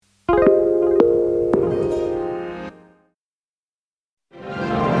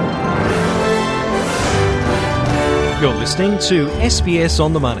You're listening to SBS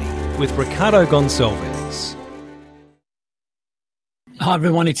On The Money with Ricardo Gonçalves. Hi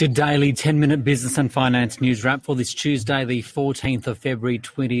everyone, it's your daily 10-minute business and finance news wrap for this Tuesday, the 14th of February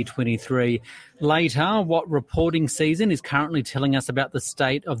 2023. Later, what reporting season is currently telling us about the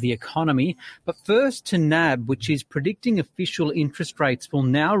state of the economy. But first to NAB, which is predicting official interest rates will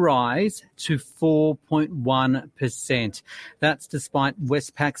now rise to 4.1%. That's despite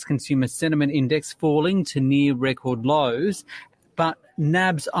Westpac's Consumer Sentiment Index falling to near record lows. But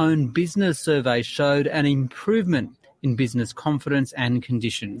NAB's own business survey showed an improvement in business confidence and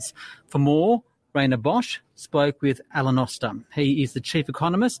conditions. For more, Rainer Bosch spoke with Alan Oster. He is the chief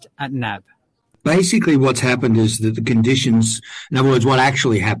economist at NAB. Basically, what's happened is that the conditions, in other words, what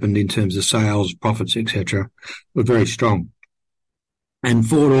actually happened in terms of sales, profits, etc., were very strong. And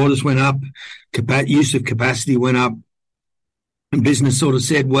forward orders went up, use of capacity went up, and business sort of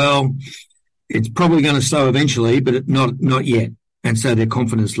said, well, it's probably going to slow eventually, but not yet. And so their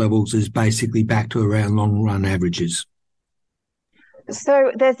confidence levels is basically back to around long-run averages.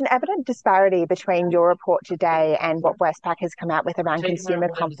 So there's an evident disparity between your report today and what Westpac has come out with around consumer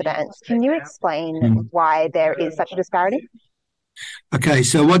confidence. Can you explain why there is such a disparity? Okay,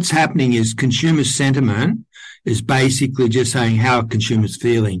 so what's happening is consumer sentiment is basically just saying how are consumers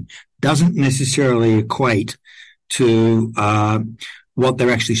feeling. Doesn't necessarily equate to what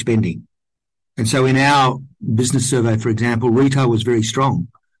they're actually spending. And so in our business survey, for example, retail was very strong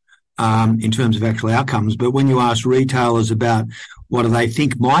in terms of actual outcomes. But when you ask retailers about what do they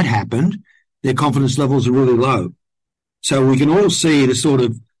think might happen, their confidence levels are really low. So we can all see the sort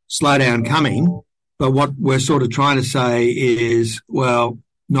of slowdown coming, but what we're sort of trying to say is, well,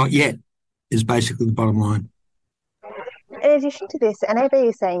 not yet, is basically the bottom line. In addition to this, NAB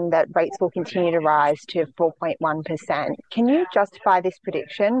is saying that rates will continue to rise to 4.1%. Can you justify this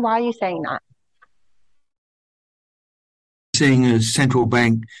prediction? Why are you saying that? Seeing a central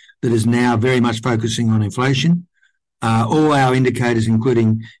bank that is now very much focusing on inflation. All our indicators,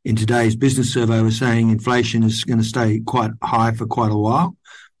 including in today's business survey, were saying inflation is going to stay quite high for quite a while.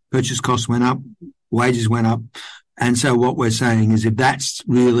 Purchase costs went up, wages went up. And so what we're saying is if that's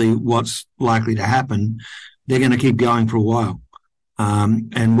really what's likely to happen, they're going to keep going for a while.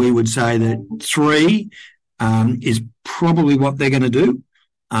 And we would say that 3 is probably what they're going to do.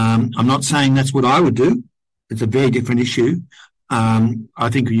 I'm not saying that's what I would do. It's a very different issue. I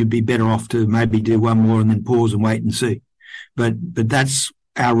think you'd be better off to maybe do one more and then pause and wait and see. But that's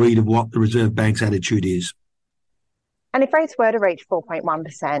our read of what the Reserve Bank's attitude is. And if rates were to reach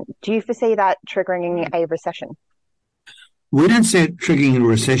 4.1%, do you foresee that triggering a recession? We don't see it triggering a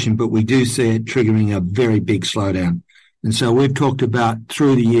recession, but we do see it triggering a very big slowdown. And so we've talked about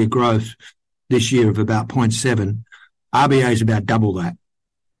through the year growth this year of about 0.7. RBA is about double that.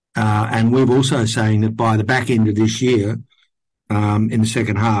 And we're also saying that by the back end of this year, in the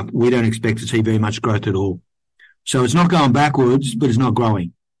second half, we don't expect to see very much growth at all. So it's not going backwards, but it's not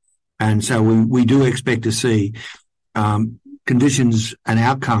growing. And so we do expect to see conditions and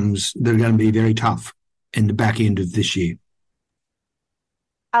outcomes that are going to be very tough in the back end of this year.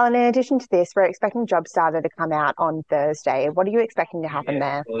 Alan, in addition to this, we're expecting jobs data to come out on Thursday. What are you expecting to happen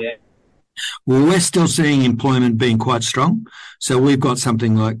there? Well, we're still seeing employment being quite strong. So we've got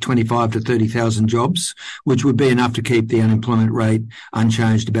something like 25 to 30,000 jobs, which would be enough to keep the unemployment rate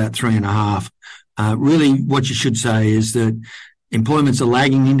unchanged, about 3.5. Really, what you should say is that employment's a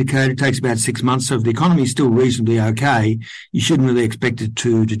lagging indicator. It takes about 6 months. So if the economy is still reasonably okay, you shouldn't really expect it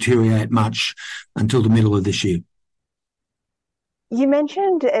to deteriorate much until the middle of this year. You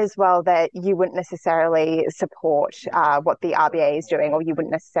mentioned as well that you wouldn't necessarily support what the RBA is doing, or you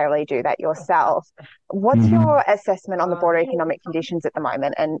wouldn't necessarily do that yourself. What's your assessment on the broader economic conditions at the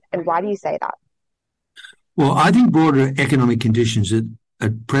moment, and why do you say that? Well, I think broader economic conditions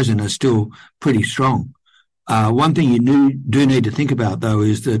at present are still pretty strong. One thing you do need to think about, though,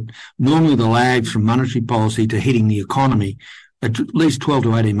 is that normally the lags from monetary policy to hitting the economy are at least 12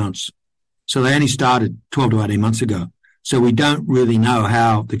 to 18 months. So they only started 12 to 18 months ago. So we don't really know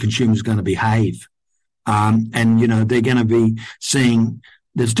how the consumer's going to behave. And, you know, they're going to be seeing,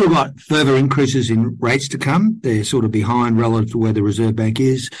 they've still got further increases in rates to come. They're sort of behind relative to where the Reserve Bank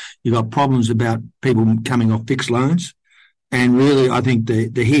is. You've got problems about people coming off fixed loans. And really, I think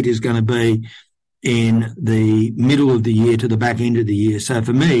the hit is going to be in the middle of the year to the back end of the year. So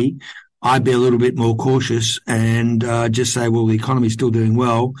for me, I'd be a little bit more cautious and just say, well, the economy's still doing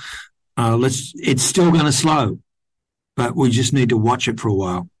well. It's still going to slow, but we just need to watch it for a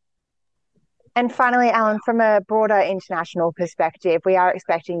while. And finally, Alan, from a broader international perspective, we are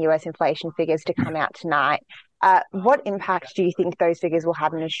expecting US inflation figures to come out tonight. What impact do you think those figures will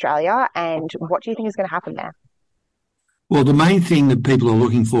have in Australia, and what do you think is going to happen there? Well, the main thing that people are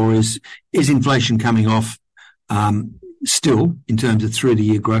looking for is inflation coming off still in terms of through the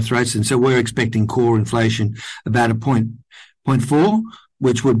year growth rates. And so we're expecting core inflation about a 0.4,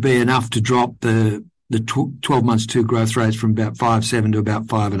 which would be enough to drop the 12 months to growth rates from about 5.7 to about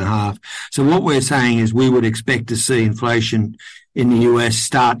 5.5. So what we're saying is we would expect to see inflation in the US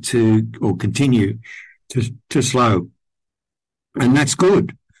start to or continue to slow. And that's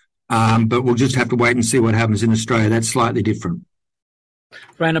good. But we'll just have to wait and see what happens in Australia. That's slightly different.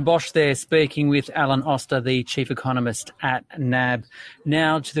 Raina Bosch there speaking with Alan Oster, the chief economist at NAB.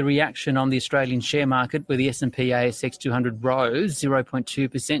 Now to the reaction on the Australian share market, where the S&P ASX 200 rose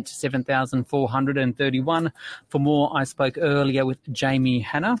 0.2% to 7,431. For more, I spoke earlier with Jamie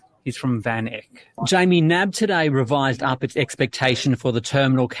Hanna. He's from Van Eck. Jamie, NAB today revised up its expectation for the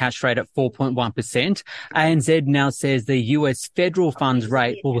terminal cash rate at 4.1%. ANZ now says the US federal funds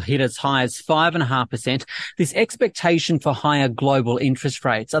rate will hit as high as 5.5%. This expectation for higher global interest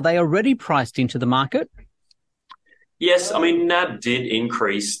rates, are they already priced into the market? Yes, I mean, NAB did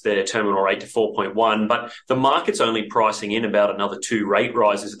increase their terminal rate to 4.1, but the market's only pricing in about another 2 rate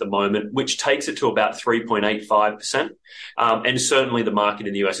rises at the moment, which takes it to about 3.85%. And certainly the market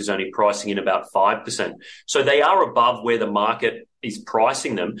in the US is only pricing in about 5%. So they are above where the market is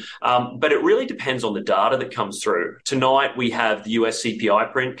pricing them. But it really depends on the data that comes through. Tonight, we have the US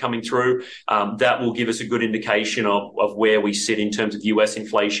CPI print coming through. That will give us a good indication of where we sit in terms of US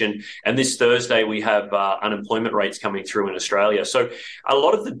inflation. And this Thursday, we have unemployment rates coming through in Australia. So a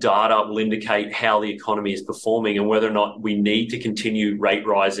lot of the data will indicate how the economy is performing and whether or not we need to continue rate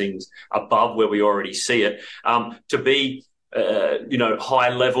risings above where we already see it. To be high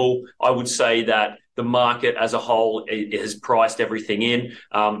level, I would say that the market as a whole has priced everything in,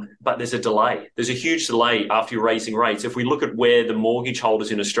 but there's a delay. There's a huge delay after you're raising rates. If we look at where the mortgage holders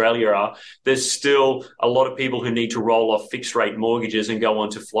in Australia are, there's still a lot of people who need to roll off fixed rate mortgages and go on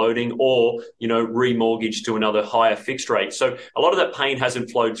to floating or, remortgage to another higher fixed rate. So a lot of that pain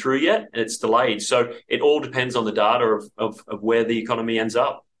hasn't flowed through yet and it's delayed. So it all depends on the data of where the economy ends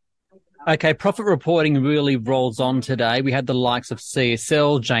up. Okay, profit reporting really rolls on today. We had the likes of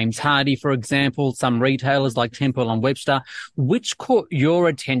CSL, James Hardie, for example, some retailers like Temple and Webster. Which caught your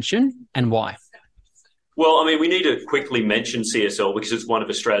attention and why? Well, I mean, we need to quickly mention CSL because it's one of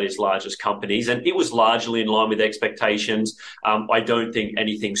Australia's largest companies and it was largely in line with expectations. I don't think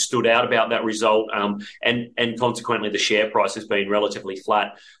anything stood out about that result and consequently the share price has been relatively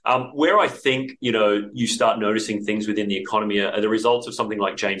flat. Where I think, you start noticing things within the economy are the results of something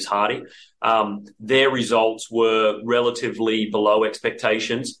like James Hardie. Their results were relatively below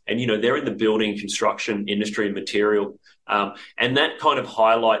expectations and, they're in the building, construction industry and material. And that kind of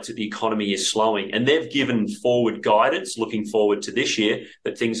highlights that the economy is slowing. And they've given forward guidance looking forward to this year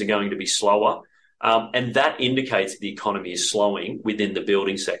that things are going to be slower. And that indicates the economy is slowing within the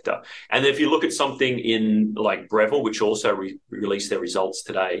building sector. And if you look at something in like Breville, which also released their results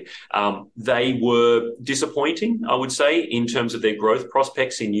today, they were disappointing, I would say, in terms of their growth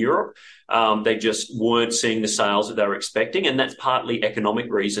prospects in Europe. They just weren't seeing the sales that they were expecting, and that's partly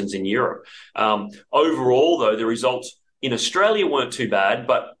economic reasons in Europe. Overall, though, the results in Australia weren't too bad,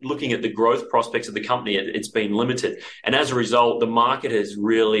 but looking at the growth prospects of the company, it's been limited. And as a result, the market has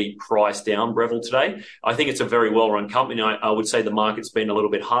really priced down Breville today. I think it's a very well-run company. I would say the market's been a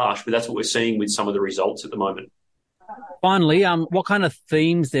little bit harsh, but that's what we're seeing with some of the results at the moment. Finally, what kind of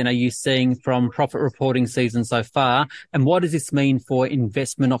themes then are you seeing from profit reporting season so far? And what does this mean for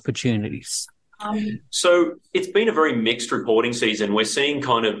investment opportunities? So it's been a very mixed reporting season. We're seeing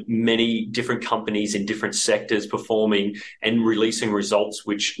kind of many different companies in different sectors performing and releasing results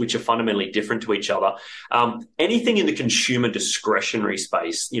which are fundamentally different to each other. Anything in the consumer discretionary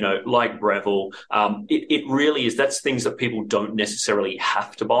space, like Breville, it really is. That's things that people don't necessarily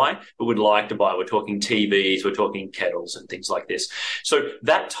have to buy, but would like to buy. We're talking TVs, we're talking kettles and things like this. So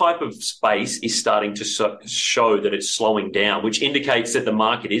that type of space is starting to show that it's slowing down, which indicates that the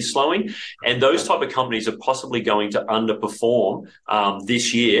market is slowing. And those type of companies are possibly going to underperform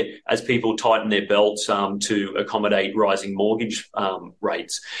this year as people tighten their belts to accommodate rising mortgage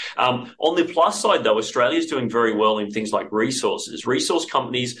rates. On the plus side, though, Australia is doing very well in things like resources. Resource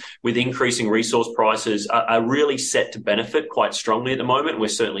companies with increasing resource prices are really set to benefit quite strongly at the moment. We're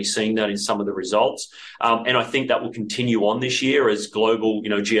certainly seeing that in some of the results. And I think that will continue on this year as global,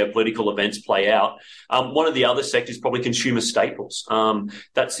 geopolitical events play out. One of the other sectors is probably consumer staples.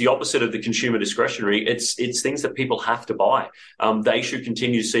 That's the opposite of the consumer discretionary. It's things that people have to buy. They should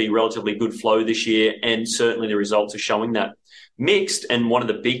continue to see relatively good flow this year, and certainly the results are showing that. mixed, and one of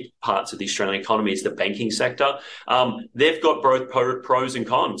the big parts of the Australian economy is the banking sector. They've got both pros and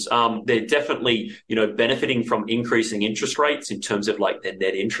cons. They're definitely, benefiting from increasing interest rates in terms of like their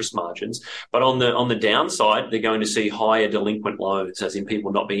net interest margins. But on the downside, they're going to see higher delinquent loans, as in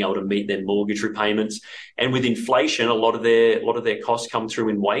people not being able to meet their mortgage repayments. And with inflation, a lot of their costs come through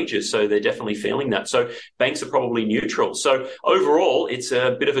in wages, so they're definitely feeling that. So banks are probably neutral. So overall, it's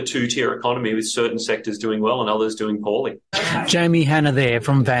a bit of a two-tier economy with certain sectors doing well and others doing poorly. Jamie Hanna there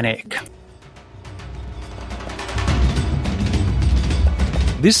from VanEck.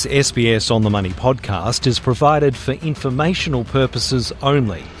 This SBS On The Money podcast is provided for informational purposes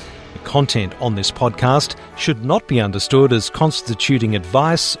only. The content on this podcast should not be understood as constituting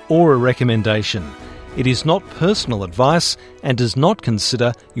advice or a recommendation. It is not personal advice and does not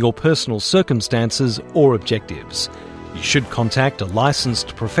consider your personal circumstances or objectives. You should contact a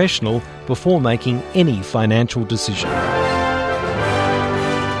licensed professional before making any financial decision.